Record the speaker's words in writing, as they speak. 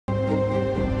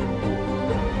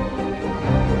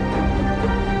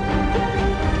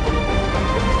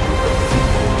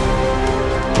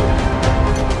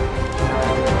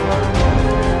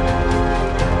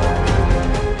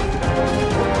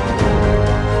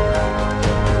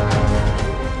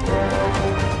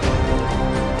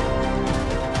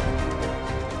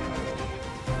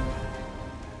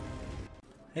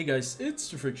Hey guys, it's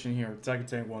the Friction here, Attack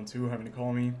Tank 1-2, having to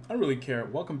call me. I don't really care.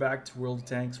 Welcome back to World of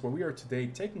Tanks, where we are today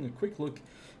taking a quick look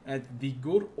at the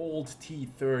good old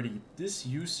T30. This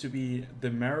used to be the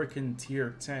American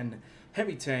Tier 10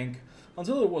 heavy tank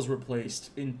until it was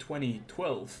replaced in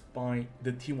 2012 by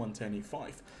the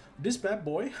T110E5. This bad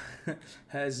boy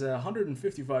has a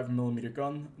 155mm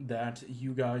gun that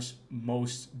you guys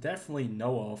most definitely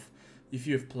know of if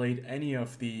you have played any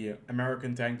of the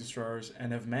American tank destroyers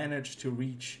and have managed to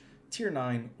reach tier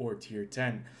 9 or tier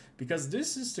 10, because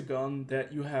this is the gun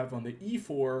that you have on the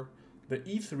E4, the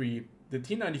E3, the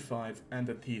T95 and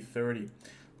the T30.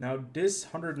 Now this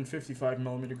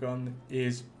 155mm gun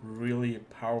is really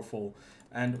powerful,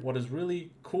 and what is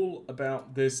really cool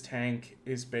about this tank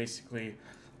is basically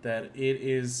that it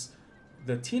is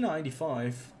the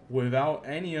T95 without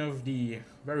any of the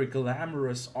very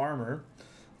glamorous armor,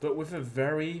 but with a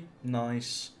very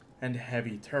nice and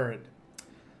heavy turret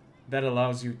that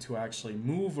allows you to actually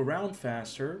move around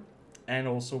faster and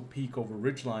also peek over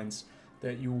ridgelines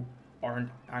that you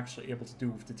aren't actually able to do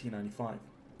with the T95.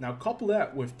 Now couple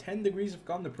that with 10 degrees of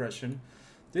gun depression,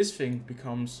 this thing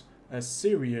becomes a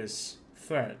serious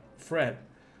threat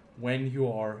when you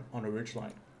are on a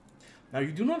ridgeline. Now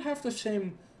you do not have the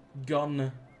same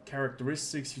gun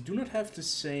characteristics, you do not have the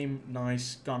same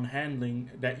nice gun handling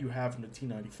that you have in the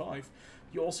T95.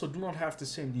 You also do not have the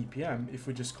same DPM if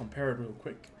we just compare it real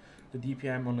quick. The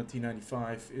DPM on the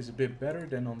T95 is a bit better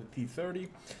than on the T30,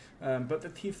 but the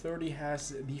T30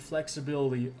 has the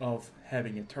flexibility of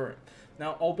having a turret.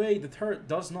 Now, albeit the turret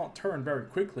does not turn very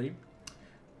quickly,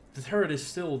 the turret is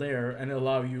still there and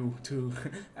allow you to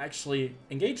actually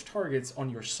engage targets on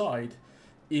your side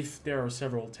if there are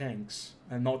several tanks,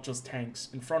 and not just tanks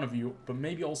in front of you, but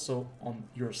maybe also on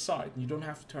your side. You don't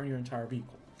have to turn your entire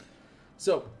vehicle.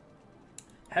 So,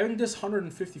 having this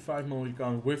 155mm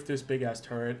gun with this big ass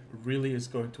turret really is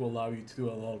going to allow you to do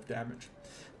a lot of damage.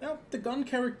 Now, the gun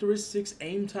characteristics,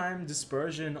 aim time,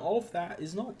 dispersion, all of that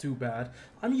is not too bad.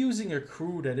 I'm using a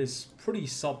crew that is pretty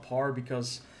subpar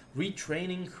because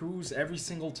retraining crews every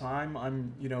single time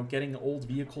I'm, getting an old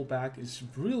vehicle back is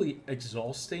really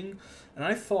exhausting. And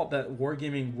I thought that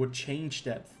Wargaming would change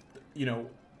that,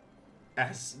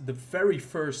 as the very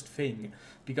first thing,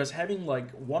 because having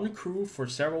like one crew for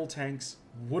several tanks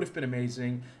would have been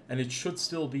amazing, and it should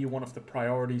still be one of the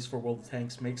priorities for World of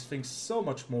Tanks. Makes things so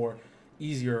much more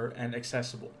easier and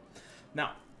accessible.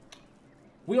 Now,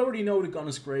 we already know the gun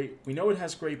is great, we know it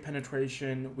has great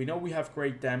penetration, we know we have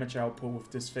great damage output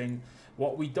with this thing.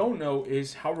 What we don't know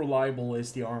is how reliable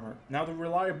is the armor. Now, the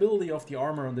reliability of the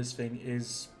armor on this thing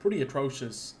is pretty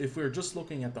atrocious if we're just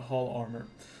looking at the hull armor.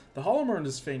 The hull armor on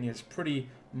this thing is pretty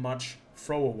much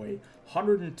throwaway.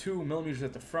 102mm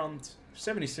at the front,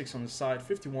 76 on the side,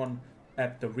 51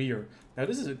 at the rear. Now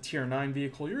this is a tier 9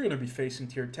 vehicle, you're going to be facing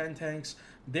tier 10 tanks.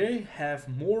 They have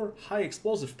more high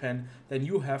explosive pen than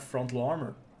you have frontal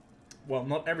armor. Well,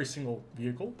 not every single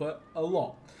vehicle, but a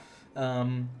lot.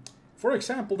 For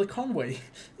example, the Conway.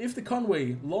 If the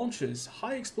Conway launches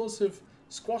high explosive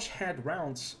squash head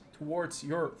rounds towards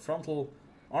your frontal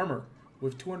armor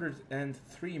with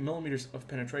 203mm of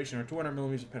penetration or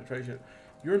 200mm of penetration,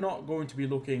 you're not going to be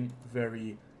looking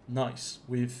very nice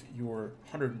with your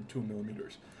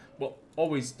 102mm. Well,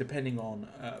 always depending on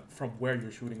from where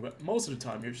you're shooting, but most of the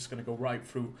time you're just going to go right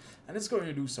through and it's going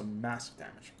to do some massive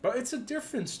damage. But it's a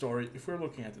different story if we're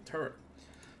looking at the turret.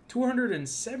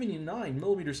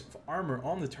 279mm of armor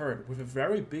on the turret with a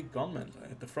very big gun mantlet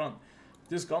at the front.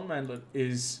 This gun mantlet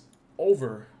is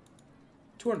over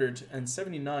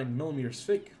 279mm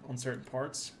thick on certain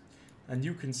parts, and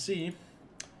you can see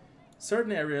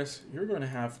certain areas you're going to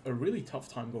have a really tough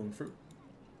time going through.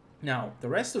 Now, the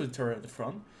rest of the turret at the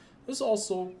front is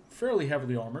also fairly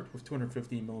heavily armored with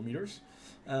 215mm,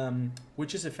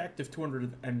 which is effective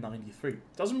 293.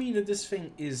 Doesn't mean that this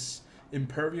thing is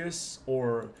impervious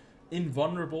or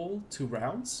invulnerable to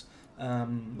rounds.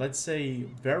 Let's say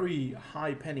very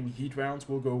high penning heat rounds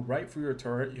will go right through your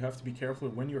turret. You have to be careful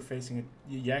when you're facing a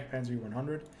Yak Panzer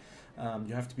 100.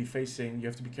 You have to be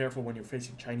careful when you're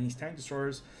facing Chinese tank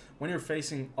destroyers. When you're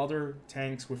facing other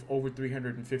tanks with over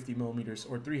 350mm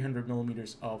or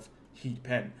 300mm of heat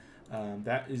pen,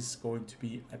 that is going to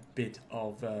be a bit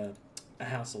of a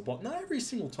hassle. But not every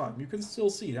single time. You can still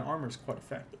see the armor is quite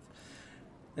effective.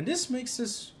 And this makes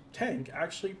this tank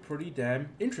actually pretty damn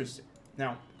interesting.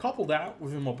 Now, couple that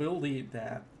with a mobility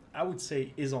that I would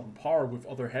say is on par with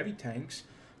other heavy tanks,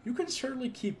 you can certainly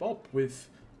keep up with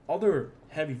other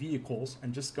heavy vehicles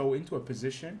and just go into a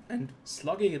position and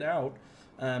slugging it out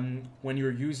when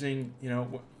you're using,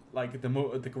 like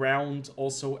the ground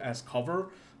also as cover.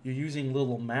 You're using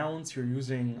little mounts, you're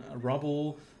using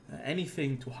rubble,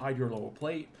 anything to hide your lower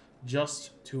plate,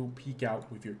 just to peek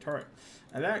out with your turret.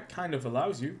 And that kind of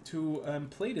allows you to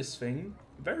play this thing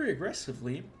very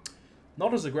aggressively.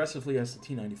 Not as aggressively as the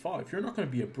T95. You're not going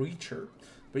to be a breacher,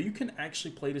 but you can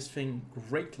actually play this thing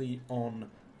greatly on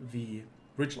the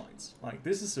ridgelines. Like,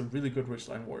 this is a really good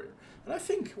ridgeline warrior. And I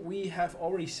think we have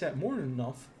already said more than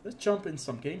enough. Let's jump in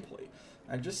some gameplay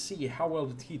and just see how well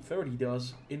the T30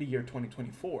 does in the year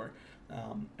 2024.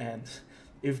 And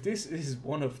if this is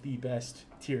one of the best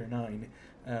tier 9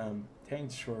 tank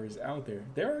destroyers out there,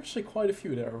 there are actually quite a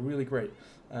few that are really great.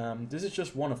 This is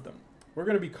just one of them. We're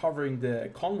going to be covering the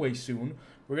Conway soon.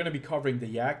 We're going to be covering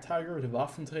the Jagdtiger, the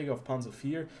Waffenträger of Panzer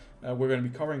IV. We're going to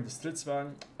be covering the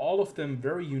Stritzwagen. All of them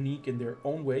very unique in their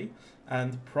own way,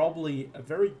 and probably a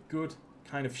very good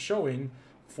kind of showing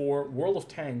for World of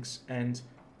Tanks and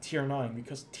Tier 9,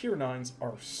 because Tier 9s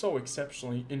are so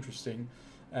exceptionally interesting,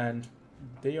 and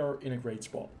they are in a great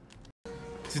spot.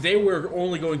 Today we're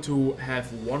only going to have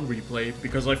one replay,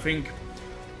 because I think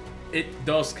it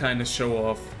does kind of show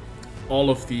off all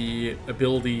of the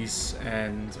abilities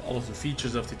and all of the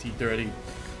features of the T30,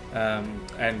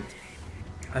 and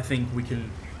I think we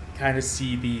can kind of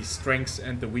see the strengths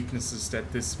and the weaknesses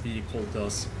that this vehicle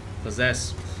does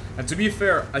possess. And to be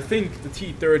fair, I think the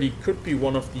T30 could be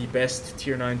one of the best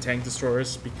tier 9 tank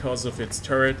destroyers because of its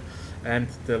turret and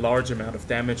the large amount of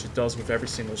damage it does with every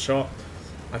single shot.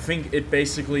 I think it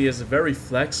basically is a very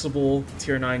flexible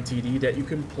tier 9 TD that you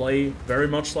can play very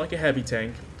much like a heavy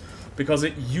tank, because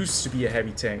it used to be a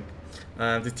heavy tank.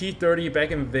 The T30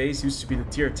 back in the days used to be the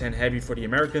tier 10 heavy for the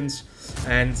Americans,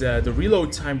 and the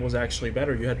reload time was actually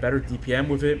better. You had better DPM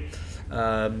with it.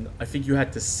 I think you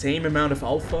had the same amount of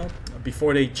alpha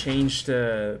before they changed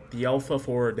the alpha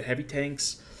for the heavy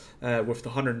tanks with the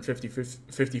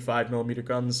 155mm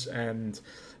guns, and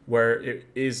where it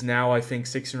is now, I think,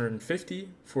 650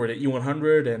 for the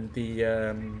E100 and the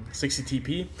 60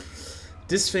 TP.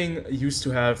 This thing used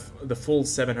to have the full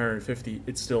 750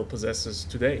 it still possesses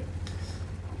today.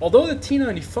 Although the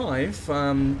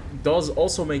T95 does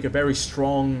also make a very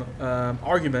strong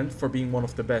argument for being one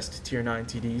of the best tier 9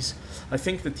 TDs, I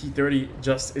think the T30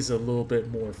 just is a little bit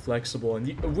more flexible,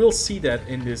 and we'll see that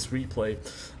in this replay.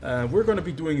 We're going to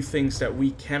be doing things that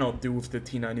we cannot do with the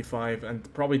T95,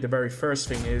 and probably the very first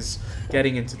thing is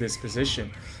getting into this position.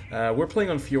 We're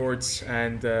playing on fjords,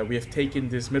 and we have taken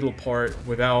this middle part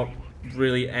without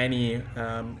really any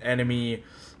enemy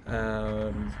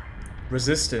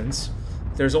resistance.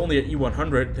 There's only an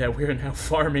E100 that we're now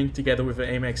farming together with an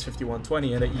AMX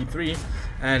 5120 and an E3,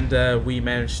 and we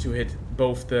managed to hit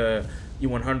both the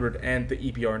E100 and the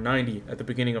EBR-90 at the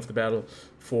beginning of the battle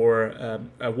for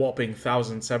a whopping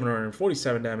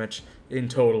 1,747 damage in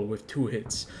total with 2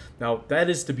 hits. Now, that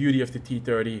is the beauty of the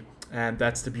T30, and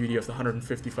that's the beauty of the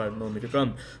 155mm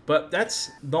gun. But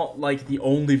that's not like the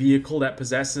only vehicle that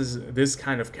possesses this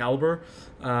kind of caliber.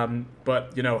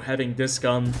 But, you know, having this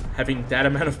gun, having that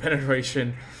amount of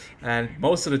penetration, and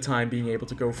most of the time being able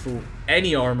to go through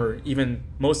any armor, even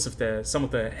some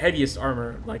of the heaviest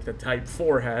armor like the Type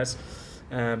 4 has,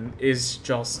 is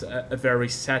just a very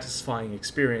satisfying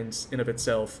experience in of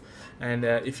itself. And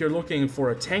if you're looking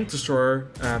for a tank destroyer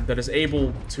that is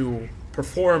able to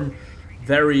perform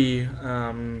very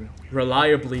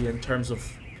reliably in terms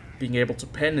of being able to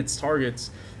pen its targets,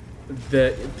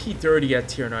 the T30 at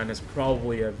tier 9 is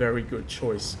probably a very good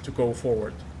choice to go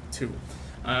forward to.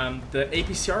 The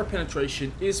APCR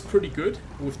penetration is pretty good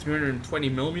with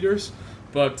 320mm,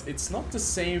 but it's not the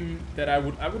same that I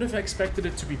would have expected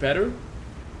it to be better,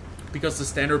 because the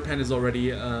standard pen is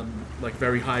already like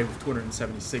very high with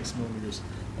 276mm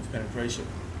of penetration.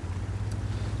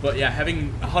 But yeah,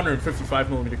 having a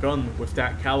 155mm gun with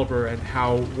that caliber, and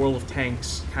how World of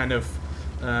Tanks kind of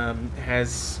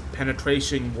has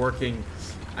penetration working,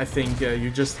 I think you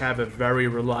just have a very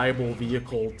reliable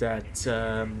vehicle that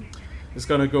is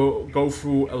gonna go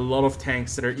through a lot of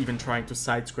tanks that are even trying to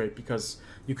side scrape, because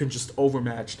you can just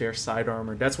overmatch their side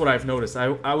armor. That's what I've noticed.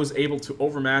 I was able to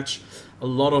overmatch a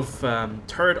lot of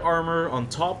turret armor on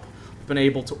top. I've been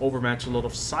able to overmatch a lot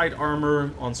of side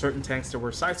armor on certain tanks that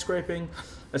were side scraping.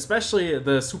 Especially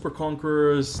the Super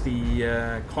Conquerors,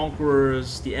 the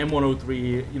Conquerors, the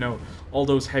M103, you know, all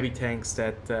those heavy tanks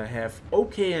that have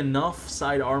okay enough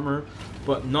side armor,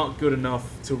 but not good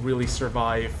enough to really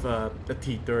survive a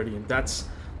T30. And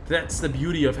that's the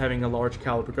beauty of having a large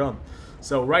caliber gun.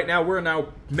 So right now we're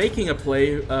making a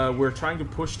play. We're trying to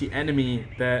push the enemy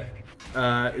that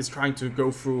is trying to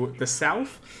go through the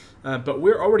south, but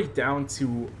we're already down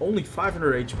to only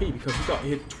 500 HP because we got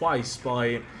hit twice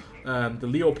by the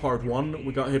Leopard 1,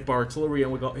 we got hit by artillery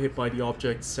and we got hit by the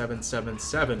object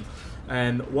 777.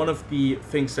 And one of the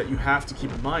things that you have to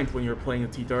keep in mind when you're playing a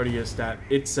T30 is that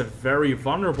it's a very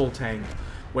vulnerable tank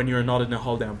when you're not in a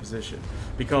hull down position,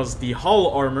 because the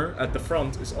hull armor at the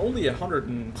front is only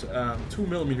 102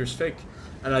 millimeters thick,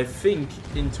 and I think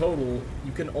in total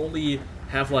you can only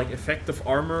have like effective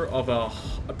armor of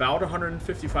about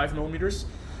 155 millimeters,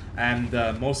 and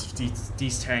most of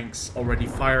these tanks already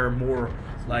fire more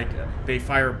like they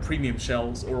fire premium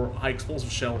shells or high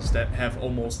explosive shells that have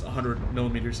almost 100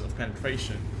 millimeters of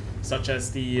penetration, such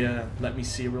as the let me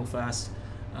see real fast.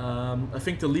 I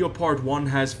think the Leopard 1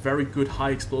 has very good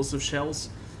high explosive shells.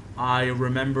 I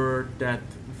remember that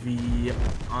the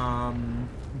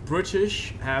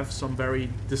British have some very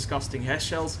disgusting HES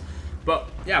shells. But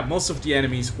yeah, most of the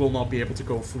enemies will not be able to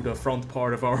go through the front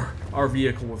part of our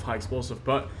vehicle with high explosive.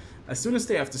 But as soon as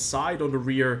they have the side or the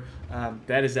rear,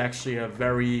 that is actually a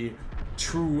very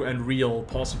true and real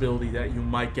possibility that you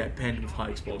might get penned with high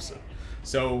explosive.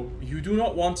 So you do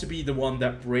not want to be the one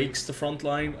that breaks the front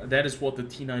line. That is what the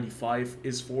T95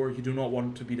 is for. You do not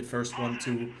want to be the first one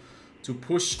to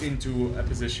push into a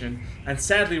position. And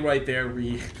sadly right there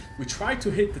we tried to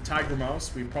hit the Tiger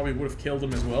Mouse. We probably would have killed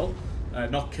him as well.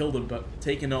 Not killed him, but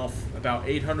taken off about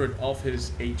 800 off his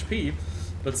HP.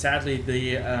 But sadly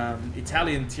the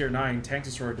Italian Tier 9 tank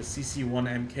destroyer, the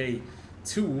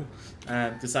CC1MK2,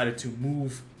 decided to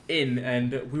move in,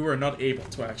 and we were not able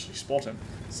to actually spot him.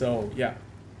 So yeah,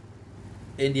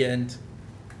 in the end,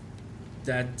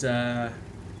 that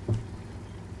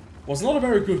was not a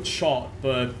very good shot,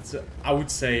 but I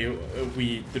would say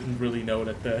we didn't really know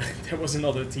that there was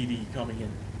another TD coming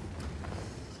in.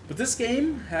 But this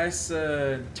game has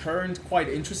turned quite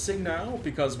interesting now,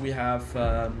 because we have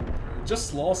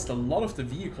just lost a lot of the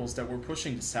vehicles that were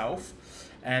pushing the south,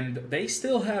 and they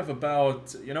still have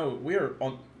about, you know, we're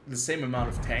on the same amount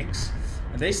of tanks,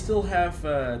 and they still have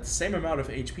the same amount of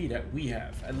HP that we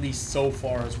have, at least so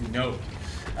far as we know.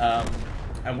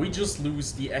 And we just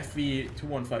lose the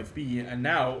FV215B, and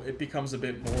now it becomes a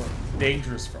bit more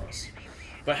dangerous for us.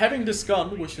 But having this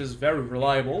gun, which is very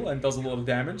reliable and does a lot of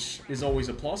damage, is always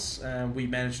a plus. We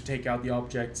managed to take out the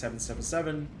object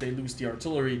 777, they lose the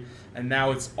artillery, and now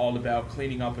it's all about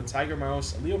cleaning up a Tiger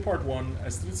Mouse, a Leopard 1, a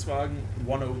Stridswagen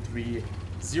 103,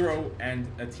 0, and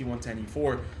a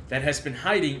T110E4 that has been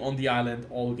hiding on the island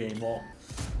all game long.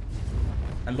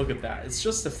 And look at that, it's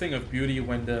just a thing of beauty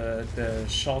when the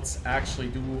shots actually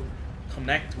do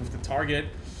connect with the target.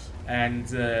 And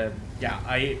yeah,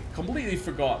 I completely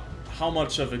forgot how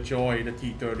much of a joy the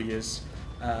T30 is.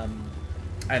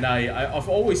 And I've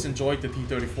always enjoyed the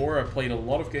T34. I've played a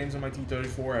lot of games on my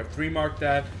T34, I've 3-marked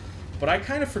that. But I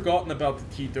kind of forgotten about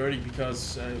the T30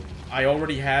 because I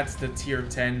already had the Tier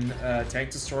 10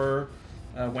 tank destroyer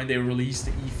when they released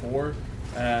the E4,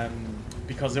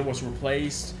 because it was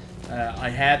replaced. I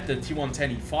had the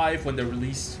T110E5 when they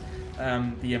released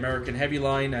the American Heavy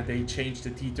line, and they changed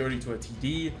the T30 to a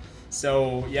TD.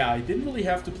 So yeah, I didn't really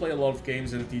have to play a lot of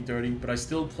games in the T30, but I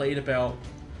still played about,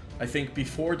 I think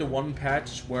before the one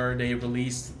patch where they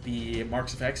released the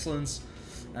Marks of Excellence,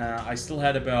 I still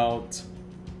had about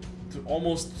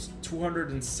almost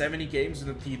 270 games in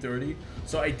the T30.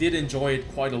 So I did enjoy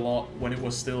it quite a lot when it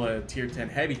was still a Tier 10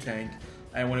 heavy tank,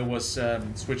 and when it was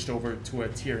switched over to a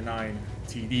Tier 9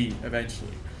 TD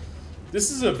eventually. This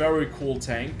is a very cool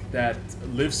tank that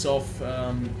lives off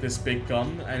this big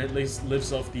gun, and at least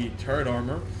lives off the turret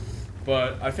armor.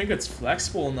 But I think it's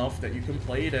flexible enough that you can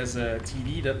play it as a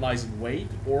TD that lies in wait,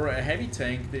 or a heavy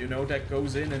tank that, you know, that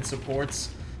goes in and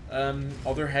supports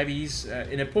other heavies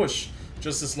in a push,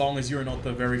 just as long as you're not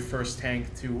the very first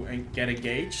tank to get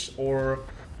engaged, or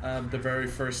the very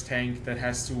first tank that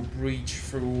has to breach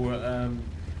through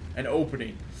an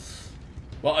opening.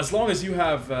 Well, as long as you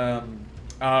have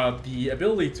the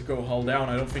ability to go hull down,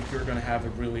 I don't think you're going to have a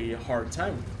really hard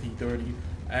time with the T30.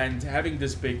 And having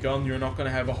this big gun, you're not going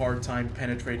to have a hard time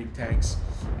penetrating tanks.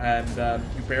 And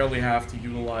you barely have to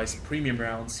utilize premium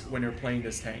rounds when you're playing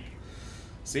this tank.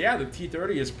 So yeah, the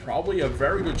T30 is probably a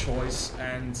very good choice.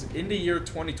 And in the year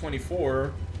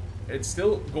 2024, it's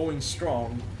still going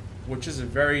strong, which is a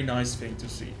very nice thing to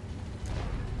see.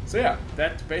 So yeah,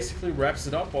 that basically wraps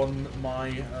it up on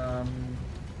my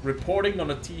reporting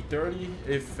on a T30,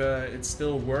 if it's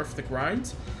still worth the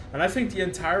grind. And I think the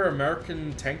entire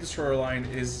American tank destroyer line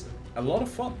is a lot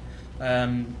of fun.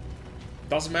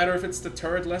 Doesn't matter if it's the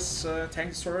turretless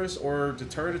tank destroyers or the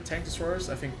turreted tank destroyers.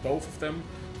 I think both of them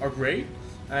are great.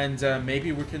 And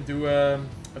maybe we can do a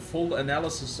full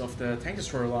analysis of the tank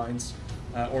destroyer lines,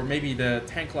 or maybe the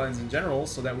tank lines in general,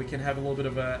 so that we can have a little bit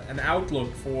of an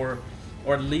outlook for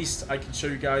or at least I can show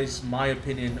you guys my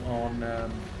opinion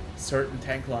on certain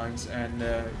tank lines, and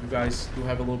you guys do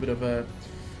have a little bit of a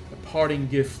parting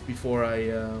gift before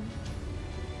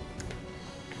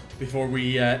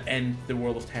we end the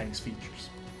World of Tanks features.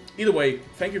 Either way,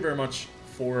 thank you very much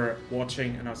for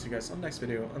watching, and I'll see you guys on the next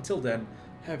video. Until then,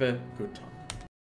 have a good time.